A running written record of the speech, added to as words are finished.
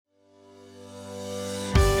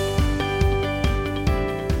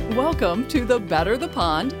Welcome to the Better the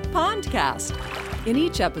Pond Pondcast. In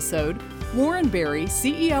each episode, Warren Berry,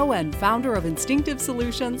 CEO and founder of Instinctive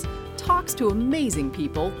Solutions, talks to amazing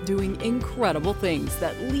people doing incredible things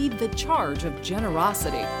that lead the charge of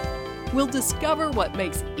generosity. We'll discover what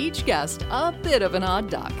makes each guest a bit of an odd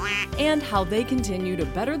duck and how they continue to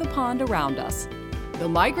better the pond around us. The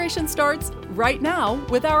migration starts right now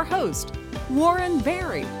with our host, Warren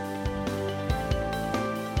Berry.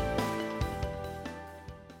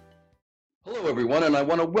 Hello, everyone, and I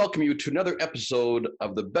want to welcome you to another episode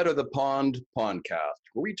of the Better the Pond Podcast,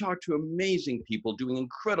 where we talk to amazing people doing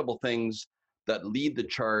incredible things that lead the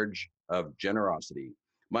charge of generosity.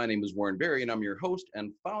 My name is Warren Berry, and I'm your host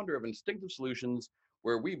and founder of Instinctive Solutions,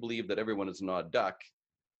 where we believe that everyone is an odd duck,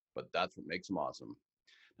 but that's what makes them awesome.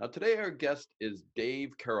 Now, today our guest is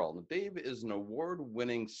Dave Carroll. Now, Dave is an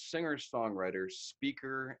award-winning singer-songwriter,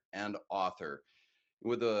 speaker, and author.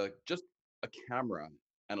 With just a camera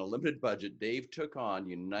and a limited budget, Dave took on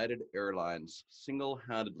United Airlines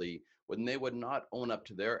single-handedly when they would not own up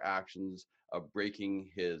to their actions of breaking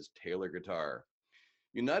his Taylor guitar.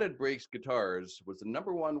 United Breaks Guitars was the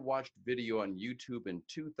 #1 watched video on YouTube in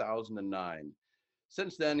 2009.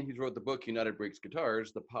 Since then, he's wrote the book United Breaks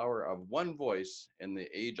Guitars, The Power of One Voice in the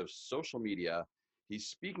Age of Social Media. He's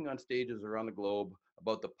speaking on stages around the globe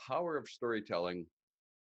about the power of storytelling.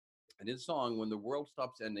 And his song, When the World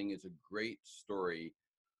Stops Ending, is a great story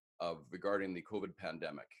regarding the COVID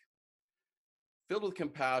pandemic. Filled with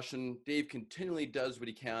compassion, Dave continually does what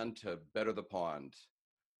he can to better the pond.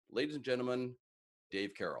 Ladies and gentlemen,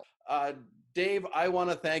 Dave Carroll. Dave, I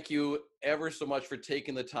want to thank you ever so much for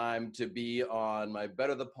taking the time to be on my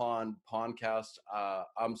Better the Pond podcast.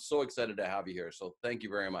 I'm so excited to have you here, so thank you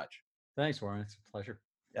very much. Thanks, Warren. It's a pleasure.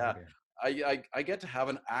 Yeah, I get to have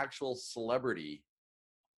an actual celebrity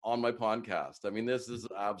on my podcast. I mean, this is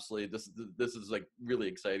absolutely, this is like really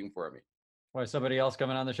exciting for me. Why, somebody else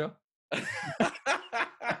coming on the show?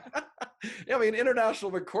 Yeah, I mean, international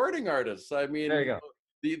recording artists. I mean, there you go.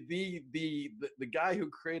 The guy who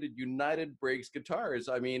created United Breaks Guitars.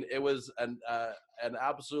 I mean, it was an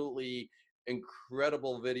absolutely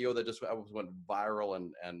incredible video that just went viral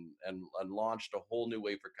and launched a whole new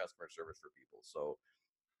way for customer service for people. So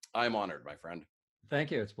I'm honored, my friend. Thank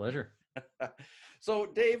you. It's a pleasure. So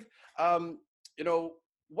Dave,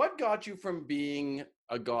 what got you from being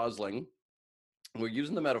a gosling, we're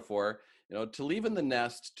using the metaphor, to leaving the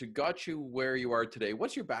nest, to got you where you are today?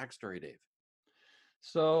 What's your backstory, Dave?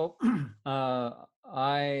 So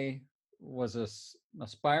I was an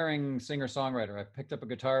aspiring singer-songwriter. I picked up a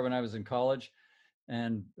guitar when I was in college,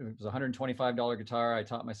 and it was a $125 guitar. I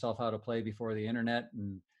taught myself how to play before the internet,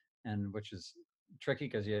 and which is tricky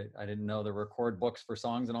because I didn't know the record books for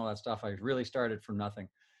songs and all that stuff. I really started from nothing.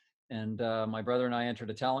 And my brother and I entered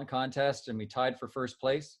a talent contest, and we tied for first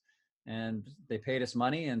place, and they paid us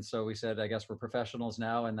money. And so we said, I guess we're professionals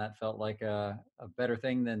now. And that felt like a better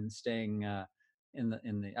thing than staying in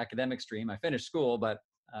the academic stream. I finished school, but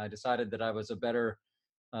I decided that I was a better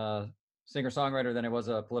singer-songwriter than I was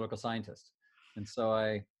a political scientist. And so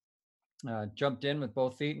I jumped in with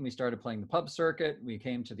both feet, and we started playing the pub circuit. We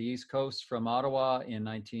came to the East Coast from Ottawa in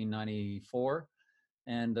 1994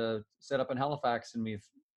 and set up in Halifax, and we've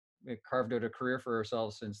carved out a career for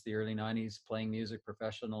ourselves since the early 90s, playing music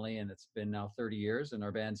professionally, and it's been now 30 years. And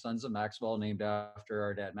our band Sons of Maxwell, named after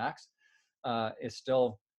our dad Max, is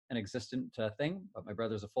still an existent thing. But my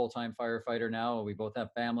brother's a full-time firefighter now. We both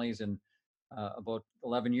have families, and about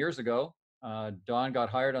 11 years ago, Don got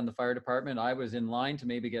hired on the fire department. I was in line to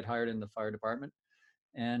maybe get hired in the fire department.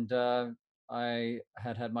 And I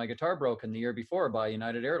had my guitar broken the year before by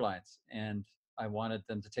United Airlines. And I wanted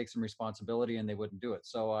them to take some responsibility, and they wouldn't do it.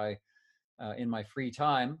 So I, in my free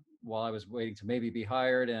time, while I was waiting to maybe be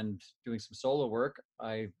hired and doing some solo work,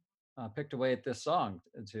 I picked away at this song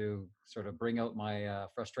to sort of bring out my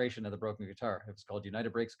frustration of the broken guitar. It was called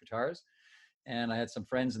United Breaks Guitars. And I had some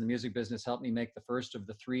friends in the music business help me make the first of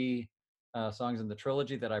the 3 songs in the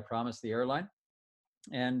trilogy that I promised the airline.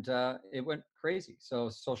 And it went crazy. So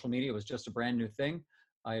social media was just a brand new thing.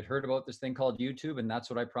 I had heard about this thing called YouTube, and that's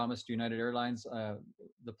what I promised United Airlines,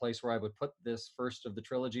 the place where I would put this first of the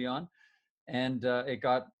trilogy on. And it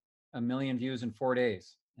got 1 million views in 4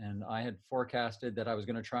 days. And I had forecasted that I was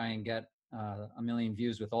going to try and get 1 million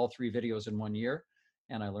views with all 3 videos in 1 year.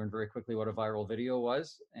 And I learned very quickly what a viral video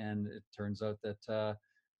was. And it turns out that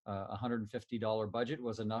 $150 budget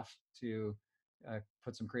was enough to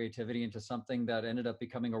put some creativity into something that ended up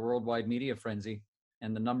becoming a worldwide media frenzy.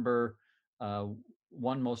 And the number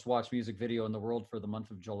 1 most watched music video in the world for the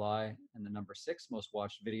month of July, and the number 6 most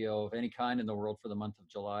watched video of any kind in the world for the month of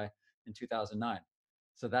July in 2009.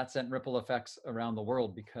 So that sent ripple effects around the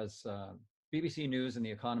world because BBC News and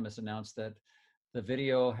The Economist announced that the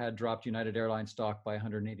video had dropped United Airlines stock by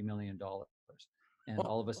 $180 million. And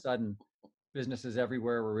all of a sudden, businesses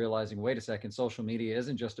everywhere were realizing, wait a second, social media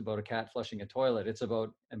isn't just about a cat flushing a toilet. It's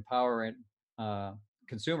about empowering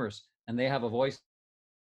consumers, and they have a voice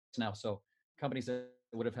now. So companies that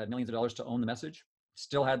would have had millions of dollars to own the message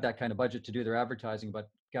still had that kind of budget to do their advertising, but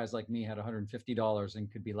guys like me had $150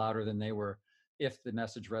 and could be louder than they were if the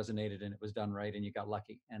message resonated and it was done right and you got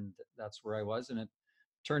lucky. And that's where I was, and it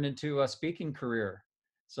turned into a speaking career.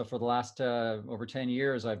 So for the last over 10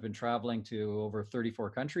 years, I've been traveling to over 34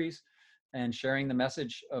 countries and sharing the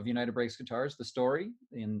message of United Breaks Guitars, the story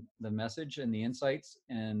in the message and the insights.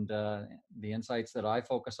 And the insights that I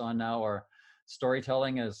focus on now are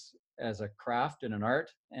storytelling as a craft and an art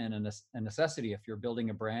and a necessity if you're building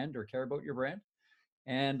a brand or care about your brand.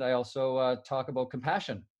 And I also talk about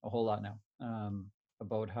compassion a whole lot now,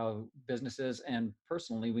 about how businesses and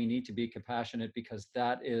personally we need to be compassionate, because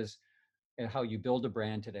that is how you build a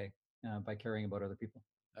brand today, by caring about other people.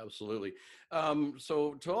 Absolutely.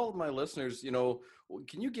 So to all of my listeners,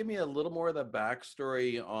 can you give me a little more of the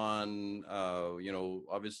backstory on,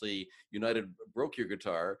 obviously United broke your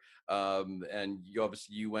guitar, and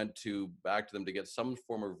you went back to them to get some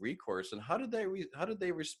form of recourse. And how did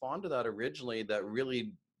they respond to that originally? That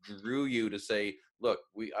really drew you to say, look,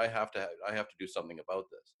 I have to do something about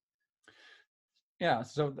this. Yeah,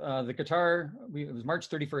 so the guitar, it was March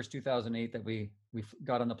 31st, 2008 that we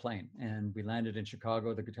got on the plane, and we landed in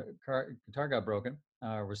Chicago. The guitar got broken,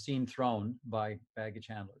 was seen thrown by baggage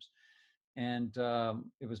handlers. And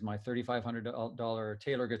it was my $3,500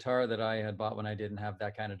 Taylor guitar that I had bought when I didn't have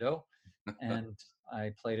that kind of dough. And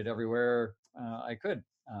I played it everywhere I could.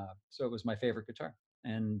 So it was my favorite guitar.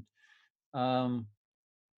 And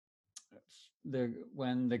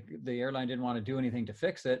when the airline didn't want to do anything to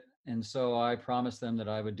fix it, and so I promised them that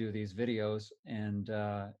I would do these videos, and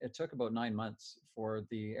it took about 9 months for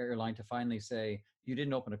the airline to finally say, you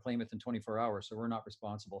didn't open a claim within 24 hours, so we're not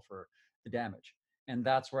responsible for the damage. And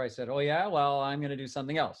that's where I said, oh yeah, well, I'm going to do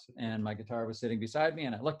something else. And my guitar was sitting beside me,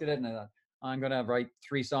 and I looked at it and I thought, I'm going to write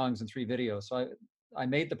 3 songs and 3 videos. So I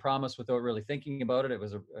made the promise without really thinking about it. It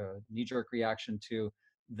was a knee-jerk reaction to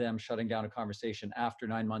them shutting down a conversation after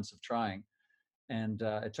 9 months of trying. And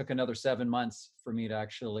it took another 7 months for me to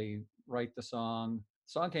actually write the song.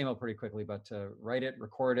 The song came out pretty quickly, but to write it,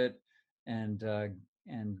 record it, and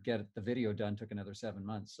get the video done took another 7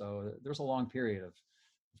 months. So there was a long period of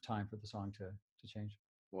time for the song to change.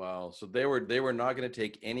 Wow. So they were not going to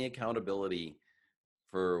take any accountability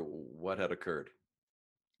for what had occurred.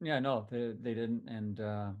 Yeah, no, they didn't.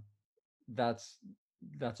 And that's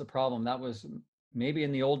a problem. That was maybe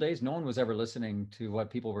in the old days, no one was ever listening to what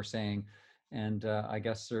people were saying. And I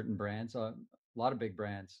guess certain brands, a lot of big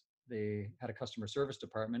brands, they had a customer service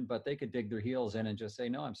department, but they could dig their heels in and just say,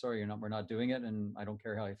 no, I'm sorry, we're not doing it, and I don't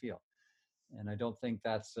care how you feel. And I don't think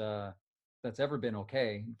that's ever been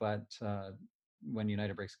okay. But when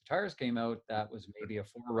United Breaks Guitars came out, that was maybe a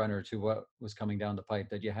forerunner to what was coming down the pipe,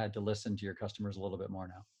 that you had to listen to your customers a little bit more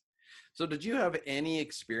now. So did you have any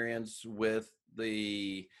experience with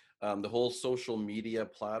the whole social media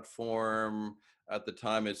platform at the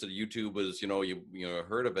time? As YouTube was, you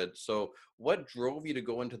heard of it. So what drove you to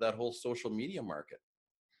go into that whole social media market?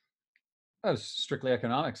 It was strictly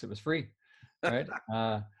economics. It was free, right?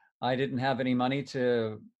 I didn't have any money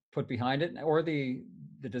to put behind it, or the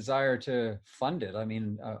desire to fund it. I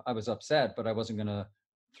mean, I was upset, but I wasn't going to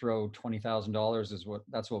throw $20,000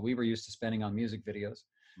 that's what we were used to spending on music videos.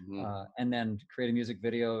 Mm-hmm. And then create a music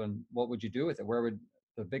video, and what would you do with it?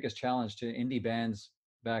 The biggest challenge to indie bands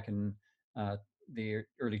back in the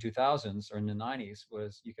early 2000s or in the 90s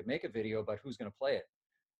was you could make a video, but who's going to play it?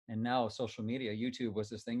 And now social media, YouTube was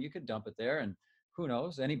this thing, you could dump it there and who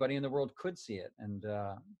knows, anybody in the world could see it. And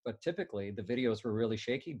but typically the videos were really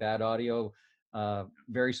shaky, bad audio,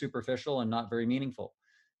 very superficial and not very meaningful.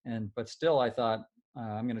 But still I thought,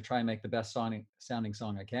 I'm going to try and make the best sounding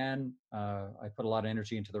song I can. I put a lot of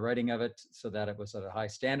energy into the writing of it so that it was at a high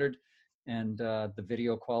standard. And the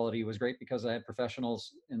video quality was great because I had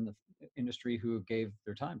professionals in the industry who gave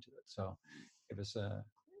their time to it. So it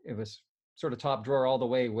was sort of top drawer all the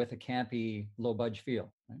way with a campy, low budge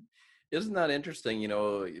feel. Right? Isn't that interesting?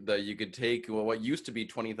 That you could take what used to be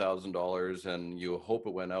 $20,000 and you hope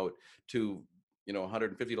it went out to,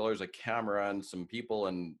 $150 a camera and some people,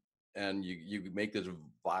 and you make this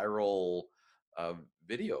viral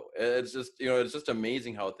video. It's just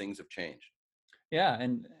amazing how things have changed. Yeah,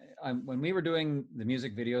 and when we were doing the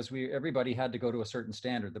music videos, everybody had to go to a certain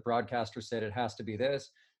standard. The broadcaster said it has to be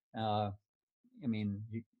this. I mean,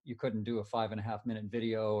 you couldn't do a 5.5 minute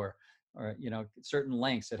video or, you know, certain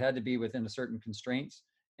lengths. It had to be within a certain constraints.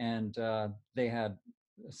 And they had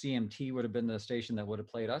CMT would have been the station that would have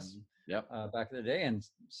played us Yep. back in the day. And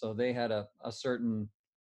so they had a certain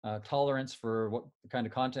tolerance for what kind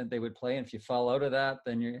of content they would play. And if you fall out of that,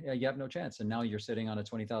 then you have no chance. And now you're sitting on a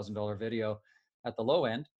 $20,000 video at the low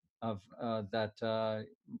end of that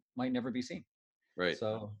might never be seen. Right.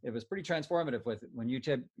 So it was pretty transformative with when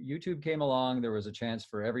YouTube came along. There was a chance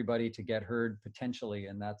for everybody to get heard potentially,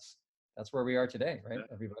 and that's where we are today, right? Yeah.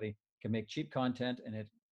 Everybody can make cheap content, and it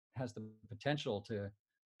has the potential to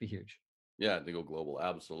be huge. Yeah, to go global,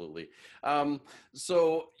 absolutely.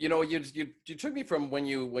 So you know, you took me from when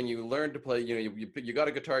you learned to play. You know, you got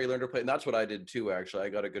a guitar, you learned to play, and that's what I did too. Actually, I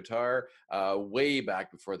got a guitar way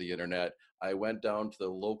back before the internet. I went down to the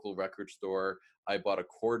local record store. I bought a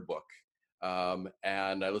chord book,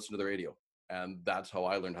 and I listened to the radio, and that's how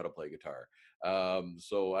I learned how to play guitar.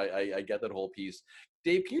 So I get that whole piece.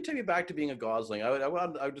 Dave, can you take me back to being a Gosling? I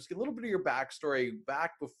would just get a little bit of your backstory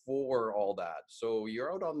back before all that. So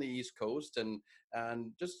you're out on the East Coast, and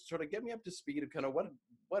just sort of get me up to speed of kind of what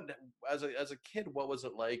as a kid, what was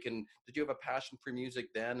it like, and did you have a passion for music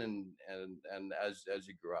then, and as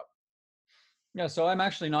you grew up? Yeah, so I'm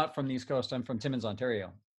actually not from the East Coast. I'm from Timmins,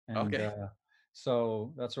 Ontario, and Okay.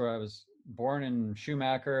 so that's where I was born in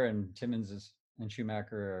Schumacher, and Timmins and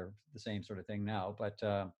Schumacher are the same sort of thing now. But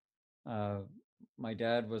my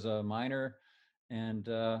dad was a miner, and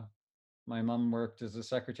my mom worked as a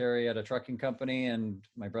secretary at a trucking company, and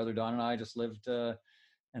my brother Don and I just lived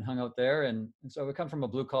and hung out there. And so we come from a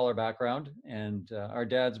blue collar background, and our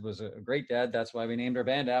dad's was a great dad. That's why we named our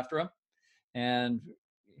band after him. And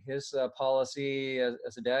his policy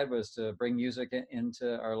as a dad was to bring music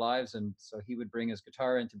into our lives. And so he would bring his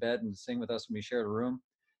guitar into bed and sing with us when we shared a room.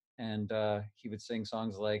 And he would sing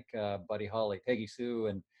songs like Buddy Holly, Peggy Sue,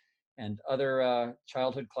 and other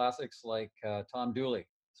childhood classics like Tom Dooley,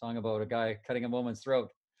 song about a guy cutting a woman's throat,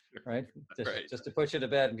 right? Right. Just to put you to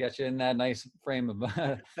bed and get you in that nice frame of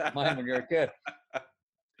mind when you're a kid.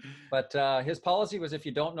 But his policy was, if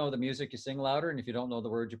you don't know the music, you sing louder, and if you don't know the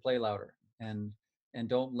words, you play louder, and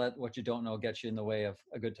don't let what you don't know get you in the way of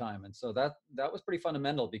a good time. And so that was pretty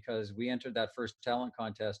fundamental, because we entered that first talent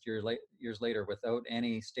contest years later without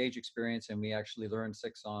any stage experience, and we actually learned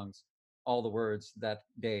 6 songs, all the words that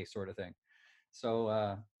day, sort of thing.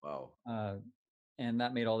 So Wow. and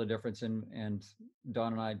that made all the difference. And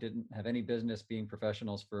Don and I didn't have any business being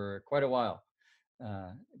professionals for quite a while,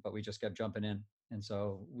 but we just kept jumping in. And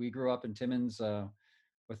so we grew up in Timmins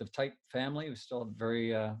with a tight family. We still have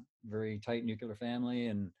very tight nuclear family,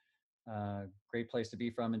 and great place to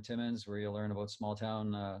be from in Timmins, where you learn about small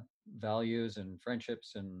town values and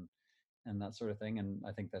friendships and that sort of thing. And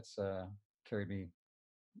I think that's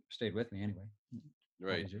stayed with me anyway.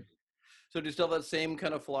 Right. So do you still have that same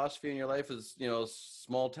kind of philosophy in your life as, you know,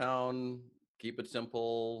 small town, keep it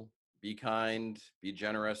simple, be kind, be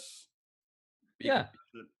generous, be Yeah.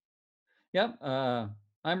 compassionate? Yeah.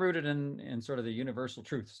 I'm rooted in sort of the universal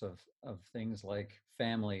truths of things like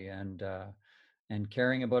family and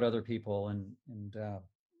caring about other people. And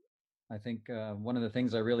I think one of the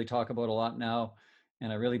things I really talk about a lot now,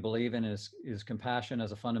 and I really believe in, is compassion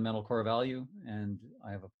as a fundamental core value. And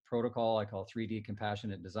I have a protocol I call 3D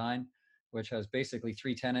Compassionate Design, which has basically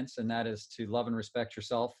 3 tenets, and that is to love and respect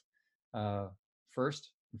yourself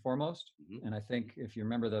first and foremost. Mm-hmm. And I think if you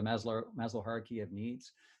remember the Maslow hierarchy of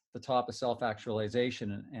needs, the top is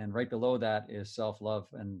self-actualization, and right below that is self-love.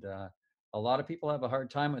 And a lot of people have a hard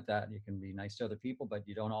time with that. You can be nice to other people, but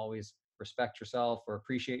you don't always respect yourself or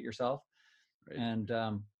appreciate yourself. Right. And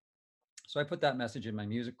so I put that message in my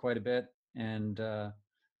music quite a bit. And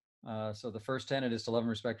so the first tenet is to love and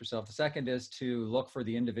respect yourself. The second is to look for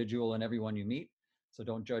the individual in everyone you meet. So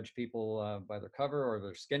don't judge people by their cover or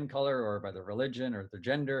their skin color or by their religion or their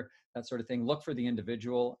gender, that sort of thing. Look for the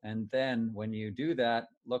individual. And then when you do that,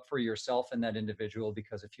 look for yourself in that individual,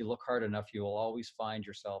 because if you look hard enough, you will always find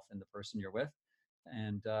yourself in the person you're with.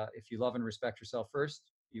 And if you love and respect yourself first,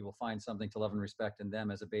 you will find something to love and respect in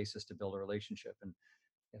them as a basis to build a relationship. And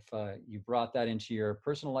if you brought that into your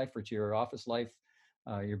personal life or to your office life,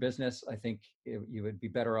 your business, I think you would be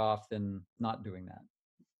better off than not doing that.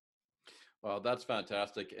 Well, that's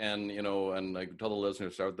fantastic. And, you know, and I tell the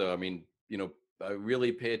listeners out there, I mean, you know, I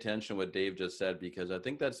really pay attention to what Dave just said, because I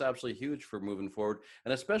think that's absolutely huge for moving forward.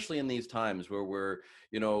 And especially in these times where we're,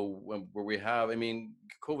 you know, where we have, I mean,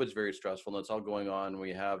 COVID's very stressful and it's all going on.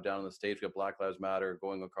 We have down in the States, we have Black Lives Matter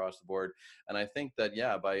going across the board. And I think that,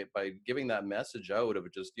 yeah, by giving that message out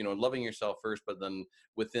of just, you know, loving yourself first, but then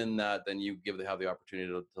within that, then you have the opportunity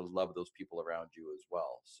to love those people around you as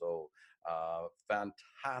well. So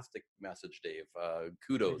Fantastic message, Dave. Thank you.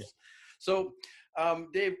 Kudos. So,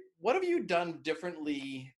 Dave, what have you done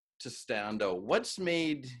differently to stand out? What's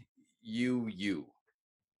made you you?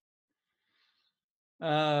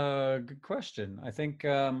 Good question. I think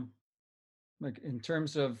like in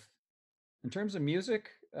terms of music,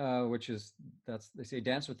 which is that's they say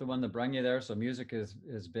dance with the one that brung you there. So music has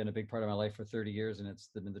been a big part of my life for 30 years, and it's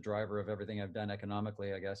been the driver of everything I've done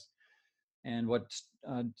economically, I guess. And what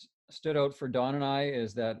stood out for Don and I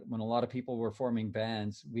is that when a lot of people were forming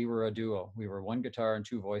bands, we were a duo. We were one guitar and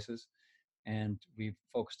two voices, and we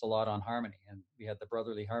focused a lot on harmony. And we had the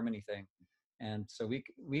brotherly harmony thing. And so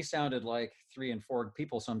we sounded like three and four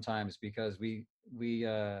people sometimes because we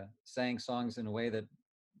sang songs in a way that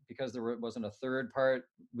because wasn't a third part,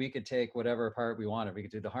 we could take whatever part we wanted. We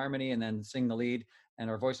could do the harmony and then sing the lead, and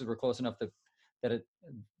our voices were close enough that it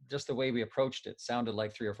just the way we approached it sounded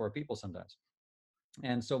like three or four people sometimes.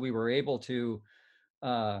 And so we were able to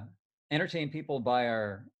uh, entertain people by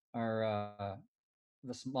our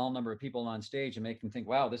the small number of people on stage and make them think,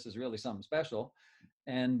 wow, this is really something special.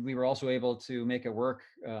 And we were also able to make it work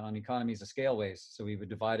on economies of scale ways. So we would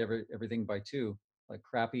divide everything by two. Like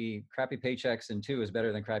crappy paychecks in two is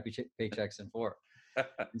better than crappy paychecks in four.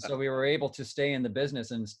 And so we were able to stay in the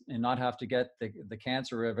business and not have to get the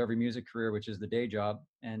cancer of every music career, which is the day job,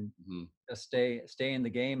 and just stay in the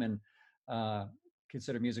game and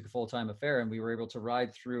consider music a full-time affair. And we were able to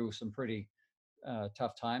ride through some pretty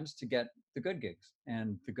tough times to get the good gigs,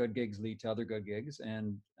 and the good gigs lead to other good gigs,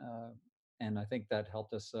 and I think that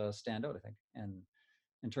helped us stand out. I think, and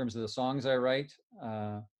in terms of the songs I write,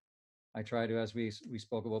 I try to, as we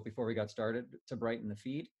spoke about before we got started, to brighten the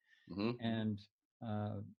feed, and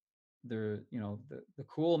the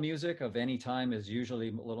cool music of any time is usually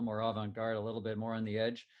a little more avant-garde, a little bit more on the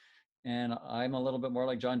edge, and I'm a little bit more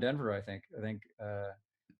like John Denver. I think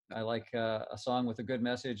I like a song with a good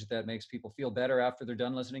message that makes people feel better after they're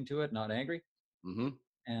done listening to it, not angry.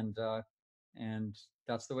 And and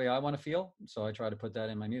that's the way I want to feel. So I try to put that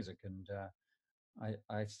in my music, and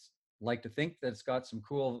I like to think that it's got some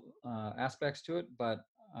cool aspects to it, but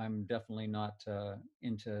I'm definitely not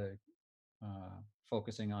into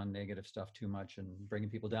focusing on negative stuff too much and bringing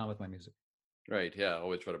people down with my music. Right. Yeah.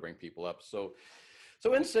 Always try to bring people up. So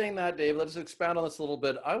in saying that, Dave, let's expand on this a little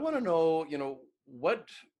bit. I want to know,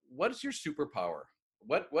 what's your superpower?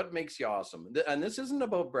 What makes you awesome? And this isn't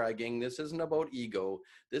about bragging. This isn't about ego.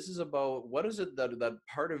 This is about what is it that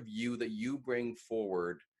part of you that you bring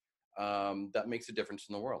forward that makes a difference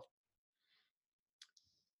in the world?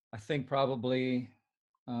 I think probably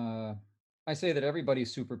I say that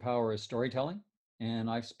everybody's superpower is storytelling.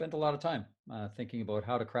 And I've spent a lot of time thinking about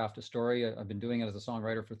how to craft a story. I've been doing it as a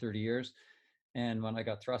songwriter for 30 years. And when I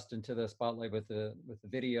got thrust into the spotlight with the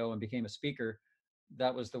video and became a speaker,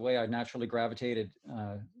 that was the way I naturally gravitated.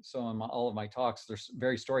 So in all of my talks, they're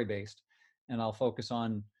very story based, and I'll focus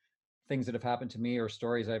on things that have happened to me, or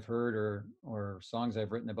stories I've heard, or songs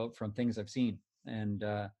I've written about from things I've seen. And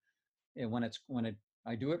when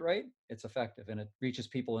I do it right, it's effective and it reaches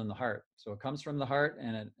people in the heart. So it comes from the heart,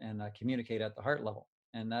 and I communicate at the heart level,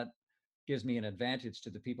 and that gives me an advantage to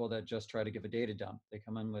the people that just try to give a data dump. They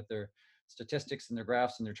come in with their statistics and their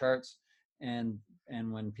graphs and their charts, and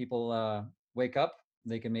when people wake up,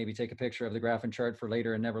 they can maybe take a picture of the graph and chart for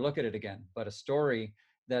later and never look at it again. But a story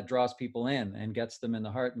that draws people in and gets them in the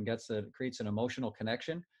heart and creates an emotional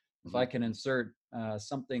connection. If I can insert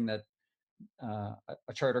something that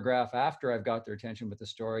a chart or graph after I've got their attention with the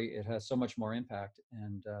story, it has so much more impact.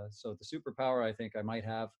 And so the superpower I think I might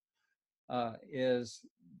have is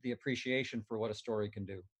the appreciation for what a story can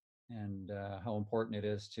do, and how important it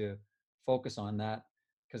is to focus on that,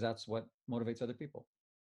 because that's what motivates other people.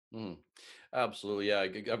 Absolutely. Yeah.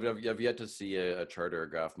 I've yet to see a chart or a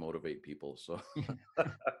graph motivate people. So,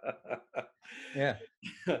 Yeah.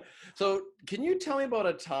 So can you tell me about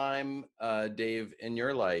a time, Dave, in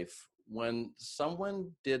your life when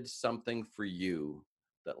someone did something for you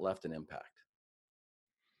that left an impact?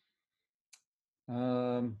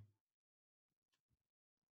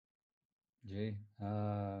 Gee,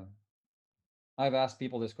 I've asked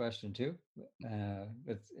people this question too.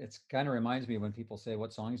 It's kind of reminds me when people say,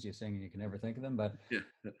 "What songs do you sing?" and you can never think of them. But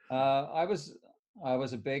I was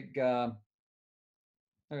a big.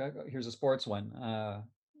 Here's a sports one.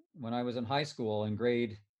 When I was in high school in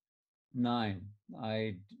grade 9,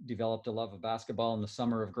 I developed a love of basketball in the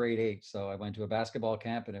summer of grade 8. So I went to a basketball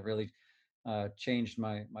camp, and it really changed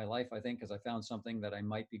my life, I think, because I found something that I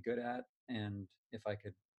might be good at, and if I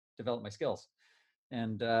could develop my skills.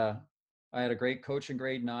 And I had a great coach in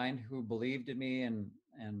grade 9 who believed in me, and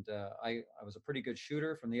I was a pretty good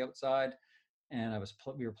shooter from the outside, and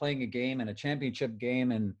we were playing a game and a championship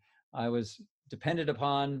game, and I was depended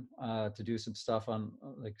upon to do some stuff on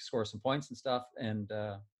like score some points and stuff, and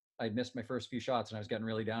I'd missed my first few shots and I was getting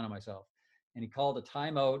really down on myself. And he called a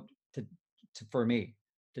timeout for me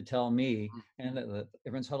to tell me, and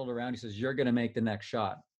everyone's huddled around. He says, "You're going to make the next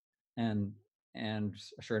shot," and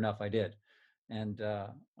sure enough, I did. And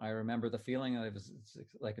I remember the feeling. It was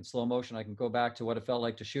like in slow motion. I can go back to what it felt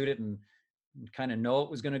like to shoot it and kind of know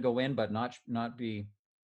it was going to go in, but not be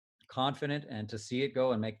confident, and to see it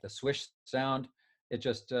go and make the swish sound. It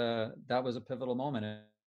just that was a pivotal moment.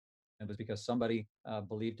 It was because somebody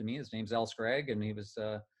believed in me. His name's Al Scragg, and he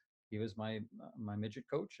was my midget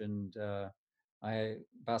coach, and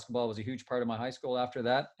basketball was a huge part of my high school after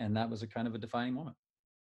that, and that was a kind of a defining moment.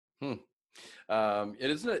 It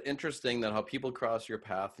isn't it interesting that how people cross your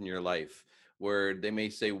path in your life, where they may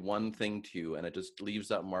say one thing to you and it just leaves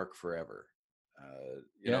that mark forever.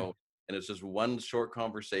 You know, and it's just one short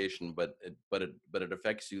conversation, but it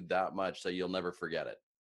affects you that much that you'll never forget it.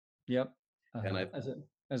 Yep. And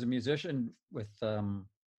as a musician with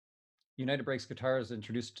United Breaks Guitars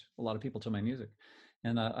introduced a lot of people to my music,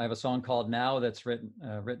 and I have a song called "Now" that's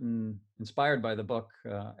written inspired by the book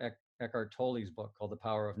Eckhart Tolle's book called "The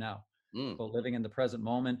Power of Now." About living in the present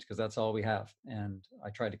moment, because that's all we have. And I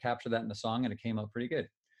tried to capture that in the song, and it came out pretty good.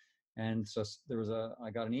 And so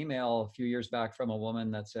I got an email a few years back from a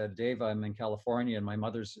woman that said, "Dave, I'm in California and my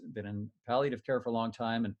mother's been in palliative care for a long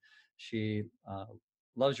time, and she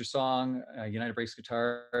loves your song, United Breaks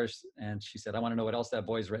Guitars." And she said, "I want to know what else that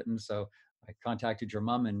boy's written." So I contacted your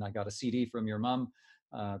mom, and I got a CD from your mom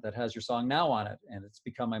that has your song "Now" on it. And it's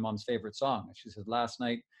become my mom's favorite song. And she said, "Last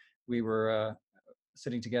night we were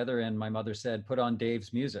sitting together and my mother said, 'Put on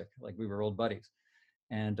Dave's music,' like we were old buddies."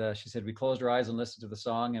 And she said, "We closed our eyes and listened to the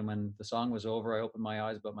song. And when the song was over, I opened my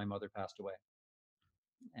eyes, but my mother passed away."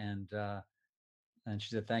 And she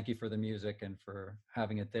said, "Thank you for the music and for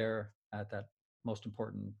having it there at that most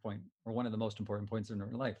important point, or one of the most important points in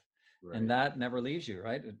her life." Right. And that never leaves you,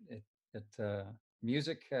 right?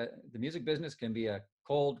 Music, the music business can be a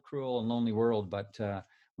cold, cruel, and lonely world, but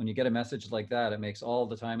when you get a message like that, it makes all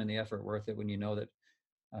the time and the effort worth it when you know that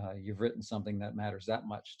you've written something that matters that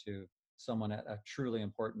much to someone at a truly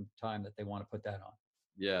important time that they want to put that on.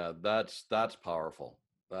 Yeah, that's powerful.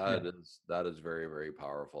 That is very, very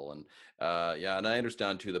powerful. And and I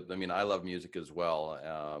understand too that, I mean, I love music as well.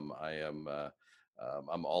 I'm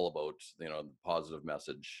all about, the positive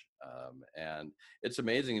message. And it's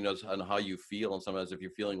amazing, on how you feel. And sometimes if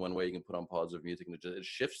you're feeling one way, you can put on positive music and it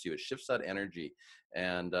shifts you. It shifts that energy.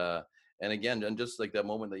 And again, and just like that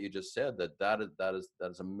moment that you just said, that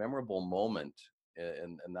is a memorable moment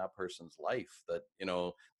in that person's life that,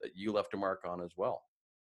 that you left a mark on as well.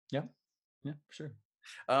 Yeah, for sure.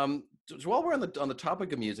 So while we're on the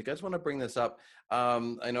topic of music, I just want to bring this up.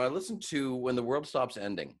 I know I listened to "When the World Stops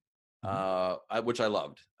Ending," which I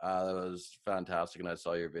loved. That was fantastic, and I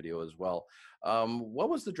saw your video as well. What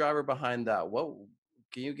was the driver behind that?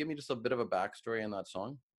 Can you give me just a bit of a backstory on that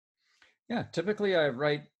song? Yeah, typically I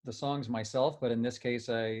write the songs myself, but in this case,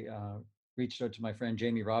 I reached out to my friend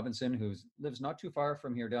Jamie Robinson, who lives not too far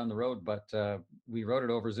from here down the road, but we wrote it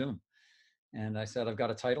over Zoom. And I said, "I've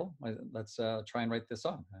got a title. Let's try and write this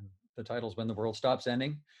song." And the title's "When the World Stops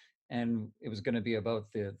Ending." And it was going to be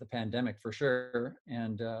about the pandemic for sure.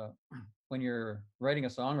 And when you're writing a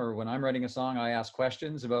song, or when I'm writing a song, I ask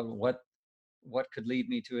questions about what could lead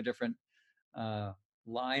me to a different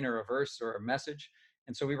line or a verse or a message.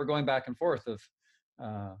 And so we were going back and forth of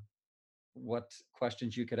what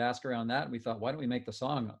questions you could ask around that. And we thought, why don't we make the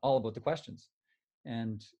song all about the questions?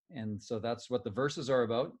 And so that's what the verses are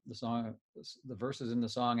about. The verses in the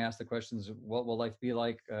song ask the questions: what will life be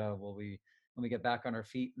like? Will we, when we get back on our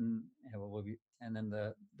feet, and then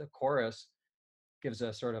the chorus gives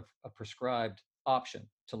a sort of a prescribed option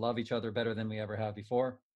to love each other better than we ever have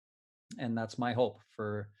before. And that's my hope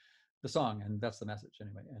for the song, and that's the message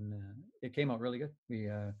anyway. And it came out really good.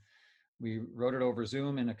 We wrote it over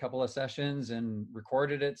Zoom in a couple of sessions and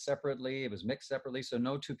recorded it separately. It was mixed separately. So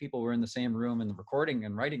no two people were in the same room in the recording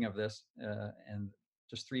and writing of this. And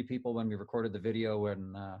just 3 people when we recorded the video,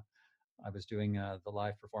 when I was doing the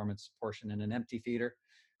live performance portion in an empty theater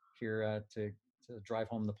here to drive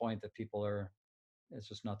home the point that it's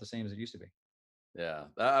just not the same as it used to be. Yeah.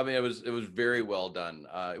 I mean, it was very well done.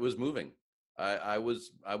 It was moving. I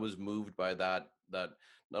was moved by that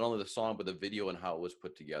not only the song, but the video and how it was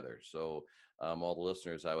put together. So all the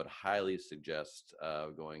listeners, I would highly suggest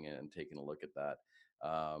going in and taking a look at that.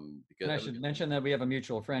 Because and I should mention that we have a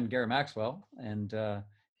mutual friend, Gary Maxwell, and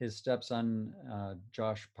his stepson,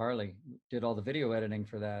 Josh Parley, did all the video editing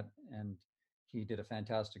for that. And he did a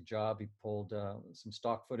fantastic job. He pulled some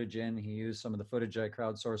stock footage in. He used some of the footage I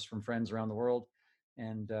crowdsourced from friends around the world,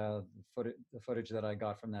 and the footage that I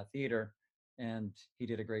got from that theater. And he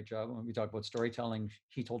did a great job. When we talk about storytelling,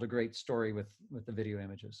 he told a great story with the video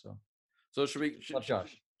images. So should we Love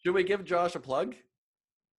Josh. should we give Josh a plug?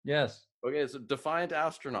 Yes. Okay, so Defiant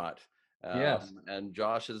Astronaut. Yes. And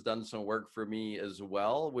Josh has done some work for me as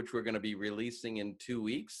well, which we're going to be releasing in 2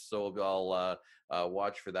 weeks. So I'll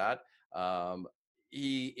watch for that.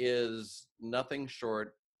 He is nothing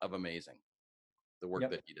short of amazing, the work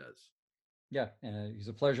Yep. that he does. Yeah, and he's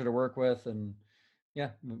a pleasure to work with. And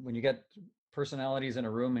yeah, when you get personalities in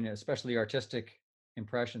a room, and especially artistic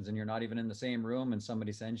impressions, and you're not even in the same room, and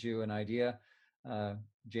somebody sends you an idea,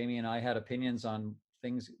 Jamie and I had opinions on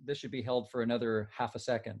things. This should be held for another half a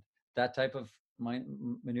second. That type of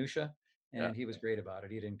minutia, and Yeah. he was great about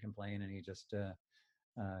it. He didn't complain, and he just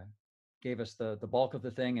gave us the bulk of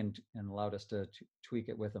the thing, and allowed us to tweak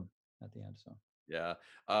it with him at the end. So Yeah,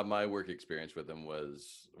 my work experience with him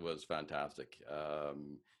was fantastic.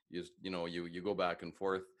 You go back and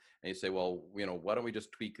forth, and you say, well, why don't we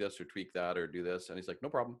just tweak this or tweak that or do this? And he's like, no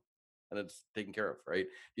problem, and it's taken care of, right?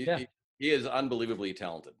 Yeah. He is unbelievably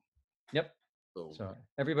talented. Yep. So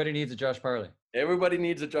everybody needs a Josh Parley. Everybody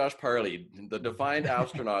needs a Josh Parley, the Defiant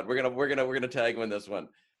Astronaut. We're gonna tag him in this one.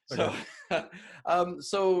 Okay.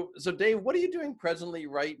 So Dave, what are you doing presently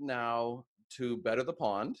right now to better the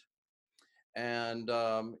pond? And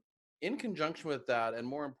in conjunction with that, and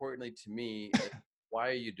more importantly to me, why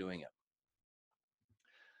are you doing it?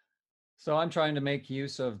 So I'm trying to make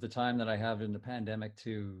use of the time that I have in the pandemic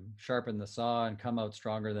to sharpen the saw and come out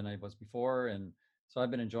stronger than I was before. And so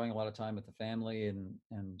I've been enjoying a lot of time with the family,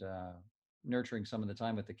 and nurturing some of the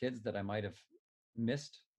time with the kids that I might have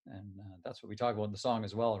missed. And that's what we talk about in the song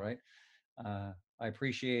as well, right? I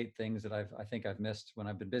appreciate things that I think I've missed when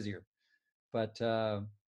I've been busier. But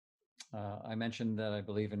I mentioned that I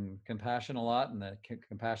believe in compassion a lot, and that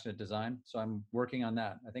compassionate design. So I'm working on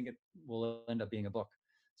that. I think it will end up being a book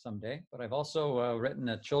someday. But I've also written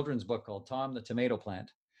a children's book called Tom the Tomato Plant,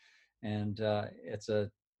 and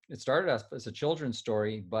it started as a children's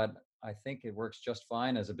story, but I think it works just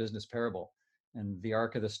fine as a business parable. And the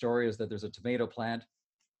arc of the story is that there's a tomato plant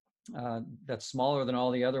that's smaller than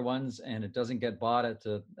all the other ones, and it doesn't get bought at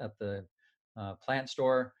the plant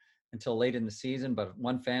store until late in the season. But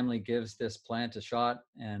one family gives this plant a shot,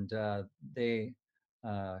 and they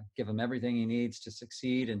give him everything he needs to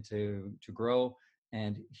succeed and to grow.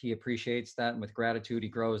 And he appreciates that, and with gratitude, he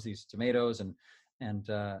grows these tomatoes.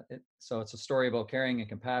 So it's a story about caring and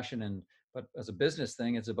compassion. But as a business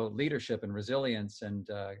thing, it's about leadership and resilience and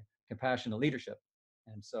compassionate leadership.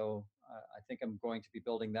 And so I think I'm going to be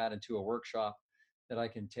building that into a workshop that I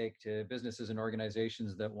can take to businesses and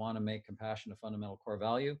organizations that want to make compassion a fundamental core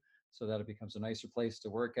value, so that it becomes a nicer place to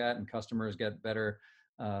work at, and customers get better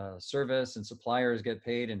service, and suppliers get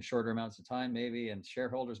paid in shorter amounts of time maybe, and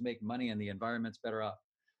shareholders make money, and the environment's better off.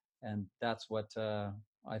 And that's what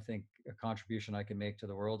I think a contribution I can make to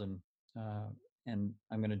the world. And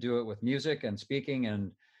I'm going to do it with music and speaking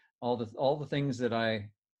and all the things that I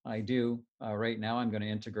do right now. I'm going to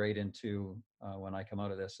integrate into when I come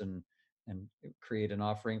out of this, and create an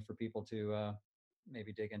offering for people to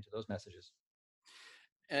maybe dig into those messages.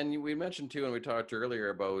 And we mentioned too, and we talked earlier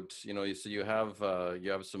about, so you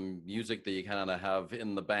have some music that you kind of have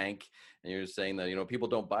in the bank, and you're saying that people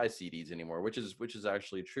don't buy CDs anymore, which is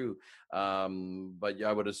actually true. But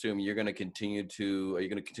I would assume are you going to continue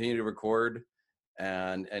to record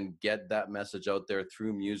and get that message out there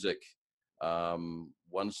through music,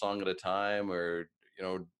 one song at a time, or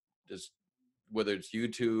just whether it's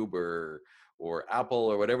YouTube or Apple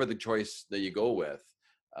or whatever the choice that you go with.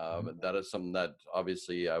 That is something that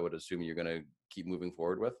obviously I would assume you're going to keep moving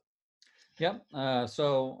forward with. Yep.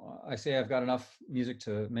 So I say I've got enough music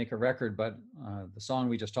to make a record, but the song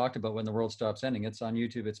we just talked about, When the World Stops Ending, it's on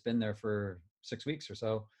YouTube. It's been there for 6 weeks or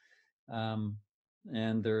so.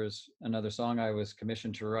 And there's another song I was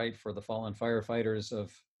commissioned to write for the Fallen Firefighters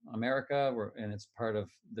of America, and it's part of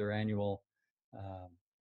their annual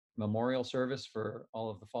memorial service for all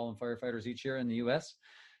of the fallen firefighters each year in the US.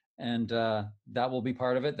 And that will be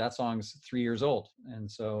part of it. That song's 3 years old. And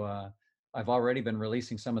so I've already been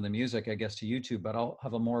releasing some of the music, I guess, to YouTube, but I'll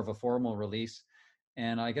have a more of a formal release.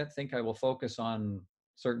 And I think I will focus on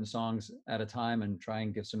certain songs at a time and try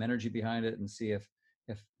and give some energy behind it and see if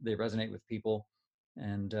they resonate with people.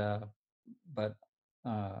 And but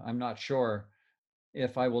I'm not sure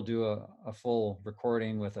if I will do a full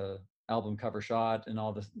recording with a album cover shot and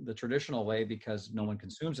all the traditional way, because no one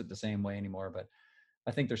consumes it the same way anymore. But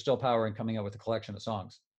I think there's still power in coming out with a collection of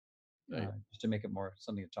songs, Right. just to make it more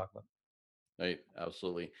something to talk about. Right,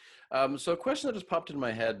 absolutely. So a question that just popped in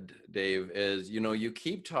my head, Dave, is, you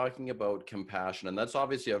keep talking about compassion, and that's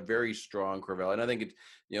obviously a very strong core value. And I think it,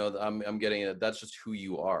 I'm getting it. That's just who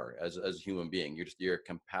you are as a human being. You're a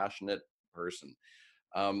compassionate person.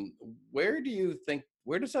 Um, where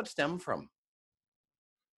does that stem from?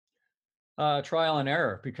 Trial and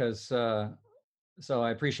error, because so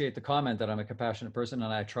I appreciate the comment that I'm a compassionate person,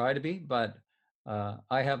 and I try to be, but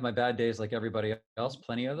I have my bad days like everybody else,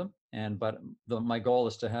 plenty of them. My goal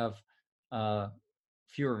is to have uh,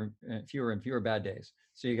 fewer and fewer bad days.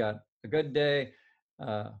 So you got a good day,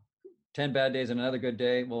 uh, 10 bad days and another good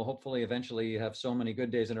day. Well, hopefully eventually you have so many good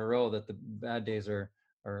days in a row that the bad days are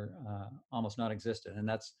almost non-existent. And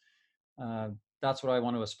uh, that's what I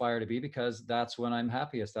want to aspire to be, because that's when I'm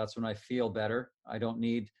happiest. That's when I feel better. I don't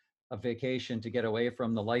need a vacation to get away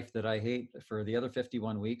from the life that I hate for the other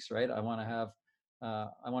 51 weeks, right? I want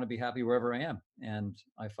to be happy wherever I am. And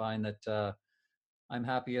I find that I'm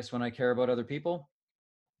happiest when I care about other people.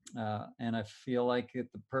 And I feel like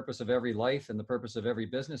the purpose of every life and the purpose of every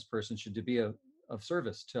business person should be of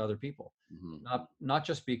service to other people, Hmm. not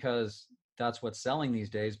just because that's what's selling these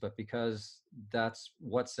days, but because that's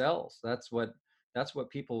what sells. That's what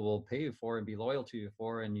people will pay you for and be loyal to you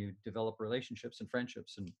for, and you develop relationships and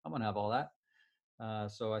friendships. And I want to have all that.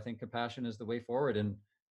 So I think compassion is the way forward, and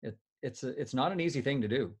it's not an easy thing to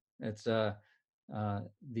do. It's the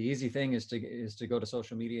easy thing is to go to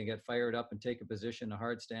social media and get fired up and take a position, a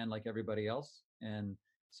hard stand like everybody else. And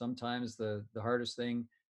sometimes the hardest thing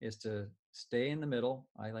is to stay in the middle.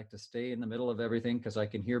 I like to stay in the middle of everything because I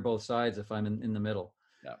can hear both sides if I'm in the middle.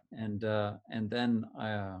 Yeah. And then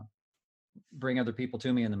I bring other people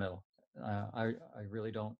to me in the middle. I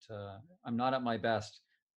really don't. I'm not at my best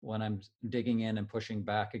when I'm digging in and pushing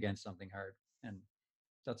back against something hard. And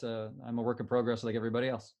I'm a work in progress like everybody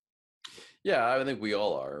else. Yeah, I think we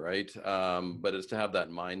all are, right? But it's to have that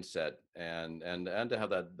mindset and to have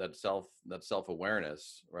that self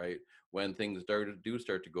awareness, right? When things start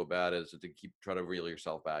to go bad, is to keep try to reel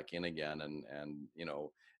yourself back in again,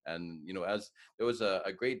 as there was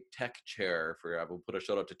a great tech chair for, I will put a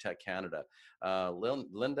shout out to Tech Canada.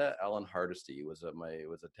 Linda Allen Hardesty was a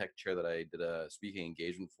tech chair that I did a speaking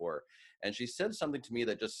engagement for, and she said something to me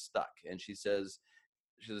that just stuck. And she says,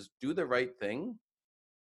 do the right thing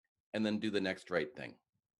and then do the next right thing.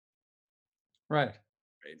 Right.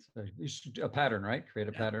 Right. So you should a pattern, right? Create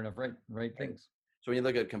a Yeah. pattern of right Right. things. So when you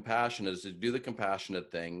look at compassion, is to do the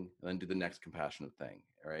compassionate thing and then do the next compassionate thing,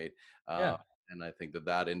 right? Uh, Yeah. and I think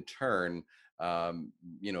that in turn,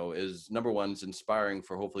 is number one, is inspiring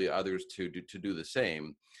for hopefully others to do the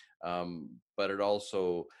same. But it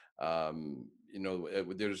also, I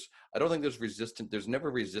don't think there's resistance. There's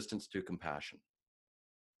never resistance to compassion.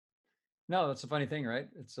 No, that's a funny thing, right?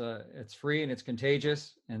 It's free and it's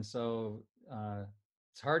contagious, and so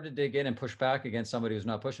it's hard to dig in and push back against somebody who's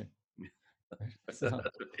not pushing. Right? So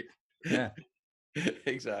yeah.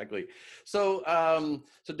 Exactly. So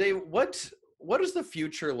Dave, what does the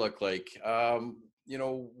future look like?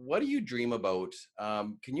 What do you dream about?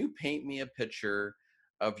 Can you paint me a picture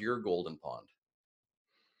of your golden pond?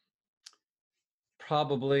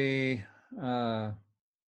 Probably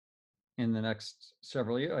in the next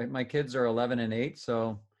several years. My kids are 11 and 8,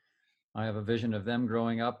 so I have a vision of them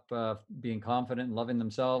growing up, being confident and loving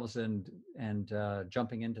themselves, and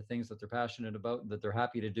jumping into things that they're passionate about, that they're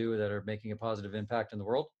happy to do, that are making a positive impact in the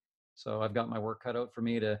world. So I've got my work cut out for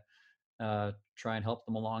me to try and help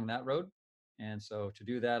them along that road. And so to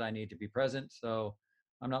do that, I need to be present. So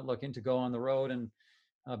I'm not looking to go on the road and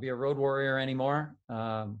be a road warrior anymore.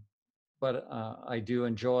 But I do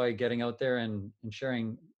enjoy getting out there and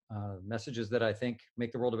sharing messages that I think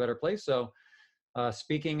make the world a better place. So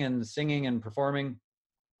speaking and singing and performing,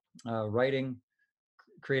 writing,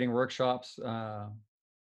 creating workshops,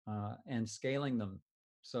 and scaling them.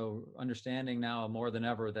 So understanding now more than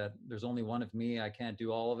ever that there's only one of me, I can't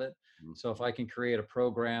do all of it. So if I can create a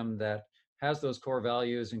program that has those core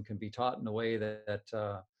values and can be taught in a way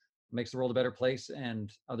that makes the world a better place,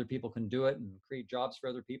 and other people can do it and create jobs for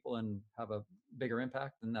other people and have a bigger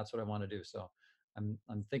impact, then that's what I want to do. So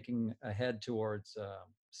I'm thinking ahead towards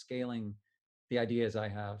scaling the ideas I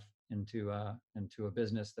have into a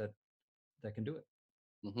business that can do it.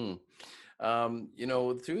 Mm-hmm.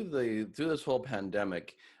 Through this whole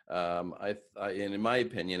pandemic, and in my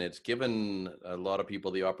opinion, it's given a lot of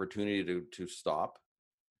people the opportunity to stop,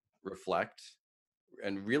 reflect,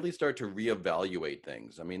 and really start to reevaluate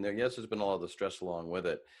things. I mean, there's been a lot of the stress along with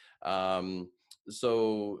it.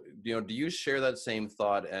 So, do you share that same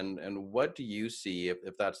thought? And what do you see,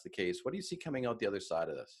 if that's the case? What do you see coming out the other side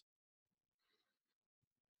of this?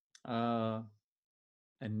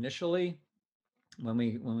 Initially, when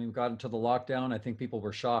we got into the lockdown, I think people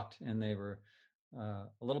were shocked and they were a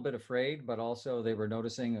little bit afraid, but also they were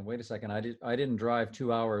noticing. And wait a second, I didn't drive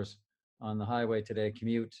 2 hours on the highway today,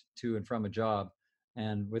 commute to and from a job,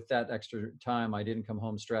 and with that extra time, I didn't come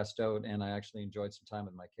home stressed out, and I actually enjoyed some time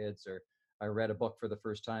with my kids, or I read a book for the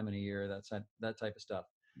first time in a year. That type of stuff.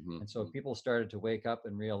 And so Mm-hmm. people started to wake up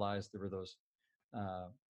and realize there were uh,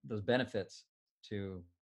 those benefits to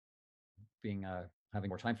being having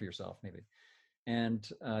more time for yourself, maybe. And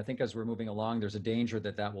I think as we're moving along, there's a danger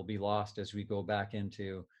that that will be lost as we go back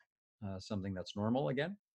into something that's normal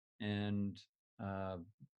again. And uh,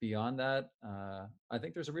 beyond that, I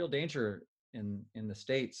think there's a real danger in the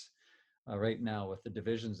states right now with the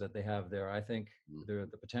divisions that they have there. I think the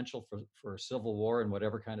potential for civil war, and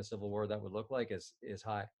whatever kind of civil war that would look like, is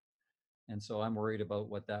high. And so I'm worried about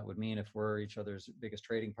what that would mean if we're each other's biggest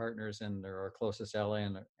trading partners and they're our closest ally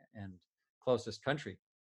and closest country.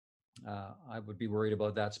 I would be worried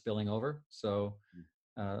about that spilling over. So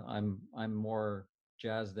I'm more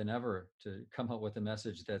jazzed than ever to come up with a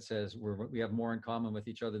message that says we have more in common with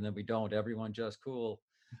each other than we don't. Everyone just cool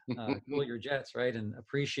your jets, right? And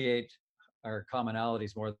appreciate our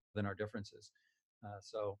commonalities more than our differences.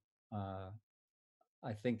 So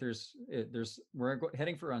I think we're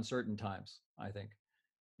heading for uncertain times, I think,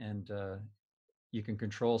 and you can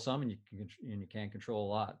control some, and you can't control a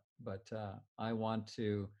lot. But I want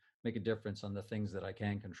to make a difference on the things that I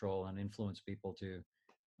can control and influence people to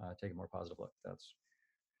take a more positive look. That's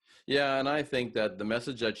Yeah, and I think that the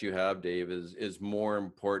message that you have, Dave, is more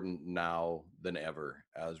important now than ever,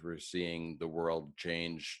 as we're seeing the world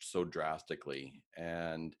change so drastically.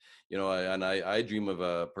 And I dream of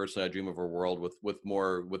I dream of a world with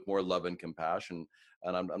more love and compassion.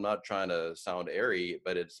 And I'm not trying to sound airy,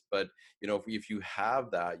 but if you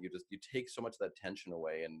have that, you take so much of that tension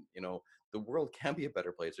away, and the world can be a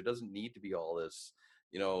better place. There doesn't need to be all this,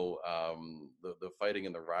 the fighting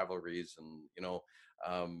and the rivalries, and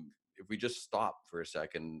if we just stop for a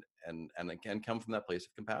second and it can come from that place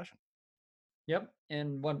of compassion. Yep.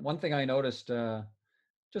 And one thing I noticed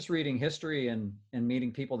just reading history and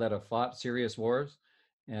meeting people that have fought serious wars,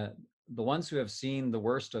 uh, the ones who have seen the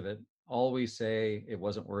worst of it always say it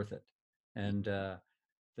wasn't worth it, and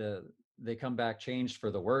the they come back changed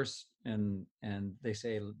for the worse, and they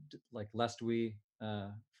say, like, lest we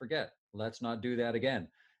forget, let's not do that again.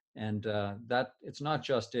 And that it's not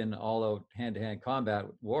just in all out hand-to-hand combat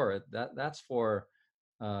war. That's for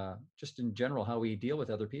just in general how we deal with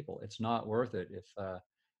other people. It's not worth it if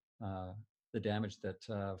uh, the damage that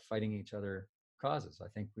fighting each other causes. I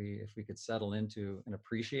think if we could settle into and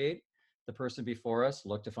appreciate the person before us,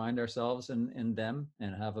 look to find ourselves in them,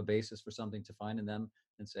 and have a basis for something to find in them,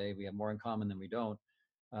 and say we have more in common than we don't.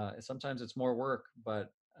 Sometimes it's more work,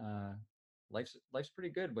 but life's pretty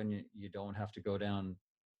good when you don't have to go down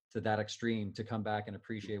to that extreme to come back and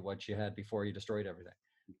appreciate what you had before you destroyed everything.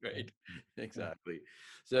 Right. Yeah. Exactly.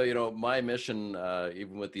 So, my mission,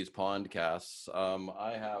 even with these podcasts,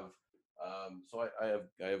 I have,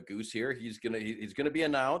 I have Goose here. He's gonna be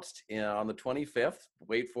announced on the 25th.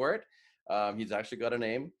 Wait for it. He's actually got a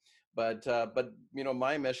name, but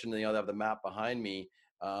my mission, I have the map behind me.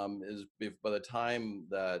 Is if by the time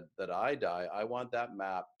that I die, I want that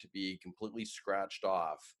map to be completely scratched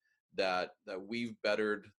off. That we've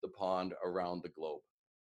bettered the pond around the globe,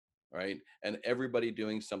 right? And everybody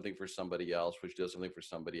doing something for somebody else, which does something for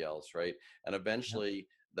somebody else, right? And Yep. eventually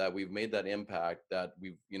that we've made that impact, that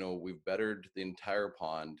we've bettered the entire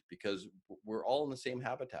pond, because we're all in the same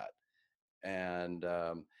habitat. And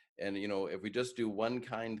if we just do one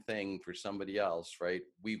kind thing for somebody else, right,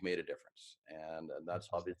 we've made a difference. And that's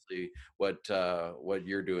Absolutely. obviously what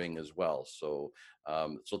you're doing as well. So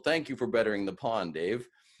thank you for bettering the pond, Dave.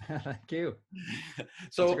 Thank you. That's a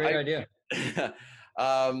So great idea.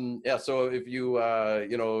 yeah, so if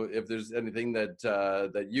if there's anything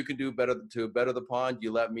that you can do better to better the pond,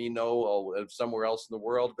 you let me know. Or if somewhere else in the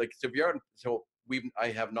world, like, so if you aren't, so we've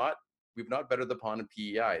not bettered the pond in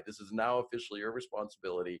PEI. This is now officially your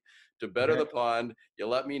responsibility to better Okay. the pond. You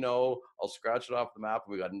let me know. I'll scratch it off the map.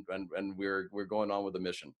 And we're going on with the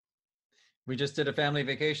mission. We just did a family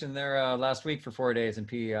vacation there last week for 4 days in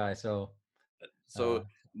PEI. So So uh,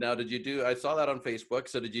 now, I saw that on Facebook.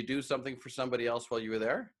 So did you do something for somebody else while you were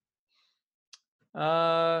there?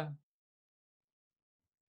 uh,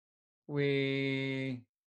 we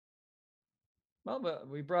but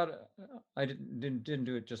we brought. I didn't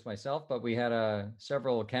do it just myself, but we had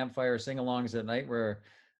several campfire sing-alongs at night where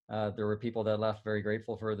there were people that left very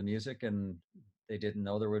grateful for the music, and they didn't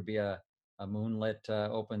know there would be a moonlit,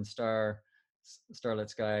 open starlit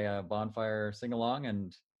sky bonfire sing-along,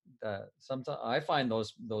 and sometimes I find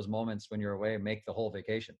those moments when you're away make the whole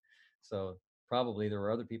vacation. So probably there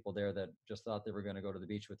were other people there that just thought they were going to go to the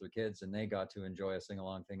beach with their kids, and they got to enjoy a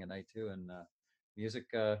sing-along thing at night too. And music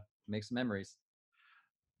makes memories.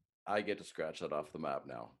 I get to scratch that off the map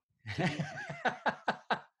now.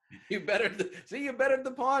 You bettered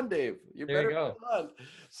the pond, Dave. You bettered the pond.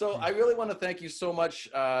 So I really want to thank you so much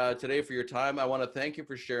today for your time. I want to thank you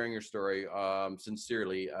for sharing your story.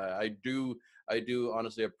 Sincerely, I do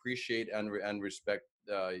honestly appreciate and respect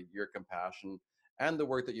your compassion and the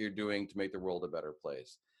work that you're doing to make the world a better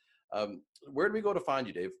place. Where do we go to find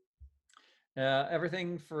you, Dave?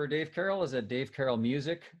 Everything for Dave Carroll is at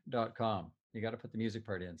davecarrollmusic.com. You got to put the music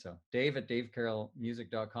part in. So Dave at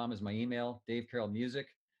davecarrollmusic.com is my email. Dave Carroll Music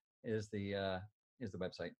is the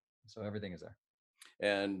website. So everything is there.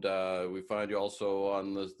 And we find you also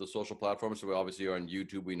on the social platforms. So we obviously are on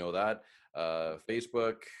YouTube. We know that.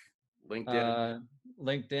 Facebook, LinkedIn.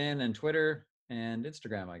 LinkedIn and Twitter and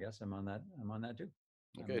Instagram. I guess I'm on that too.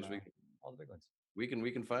 Okay, so all the big ones. We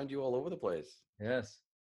can find you all over the place. Yes.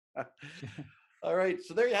 All right,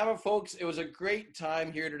 so there you have it, folks. It was a great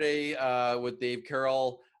time here today with Dave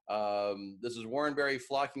Carroll. This is Warren Barry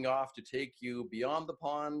flocking off to take you beyond the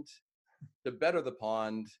pond to better the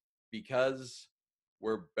pond, because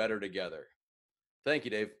we're better together. Thank you,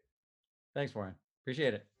 Dave. Thanks, Warren.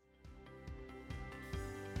 Appreciate it.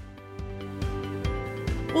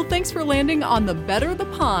 Well, thanks for landing on the Better the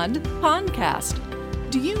Pond podcast.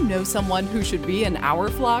 Do you know someone who should be in our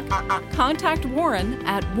flock? Contact Warren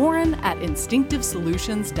at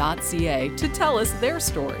warren@instinctivesolutions.ca to tell us their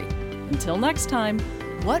story. Until next time,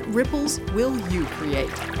 what ripples will you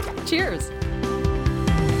create? Cheers!